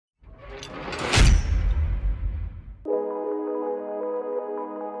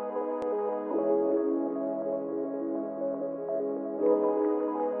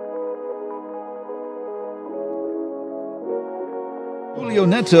Julio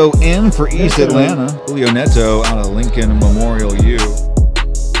Neto in for East Atlanta. Julio Neto out of Lincoln Memorial U.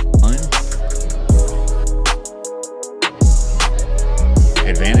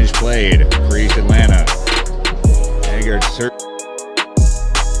 Advantage played for East Atlanta. Haggard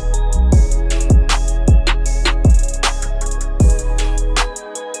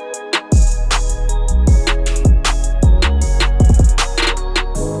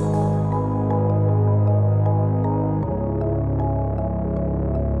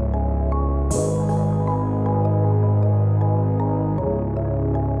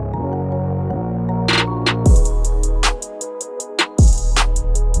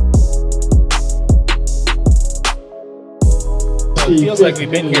It feels like we've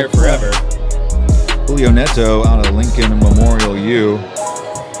been here forever. Julio Neto out of Lincoln Memorial U.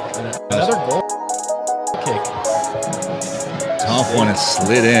 Another goal kick. Tough one, it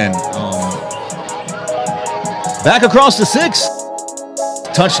slid in. Back across the 6.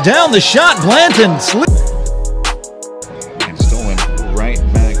 Touchdown, the shot, Blanton slid. And stolen right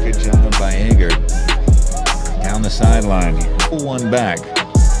back. Good job by Haggard. Down the sideline. One back.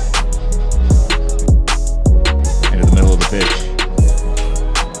 Into the middle of the pitch.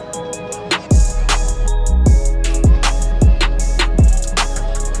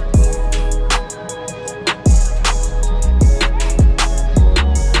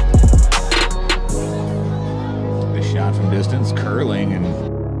 Shot from distance, curling, and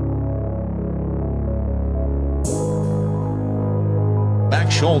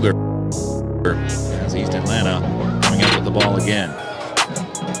back shoulder as East Atlanta coming up with the ball again.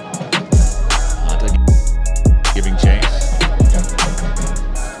 Giving chase.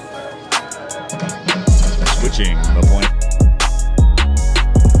 Switching the point.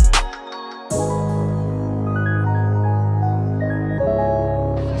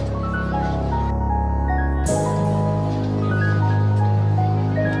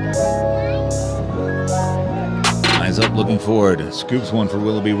 Eyes up, looking forward. Scoops one for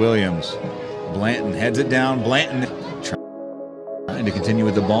Willoughby Williams. Blanton heads it down. Blanton trying to continue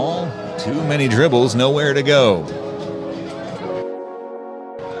with the ball. Too many dribbles, nowhere to go.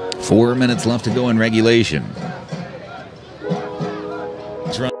 4 minutes left to go in regulation.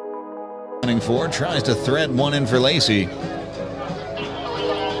 He's running forward, tries to thread one in for Lacey.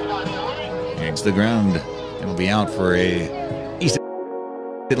 Hits the ground. It'll be out for a East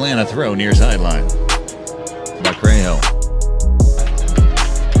Atlanta throw near sideline. By Crayo.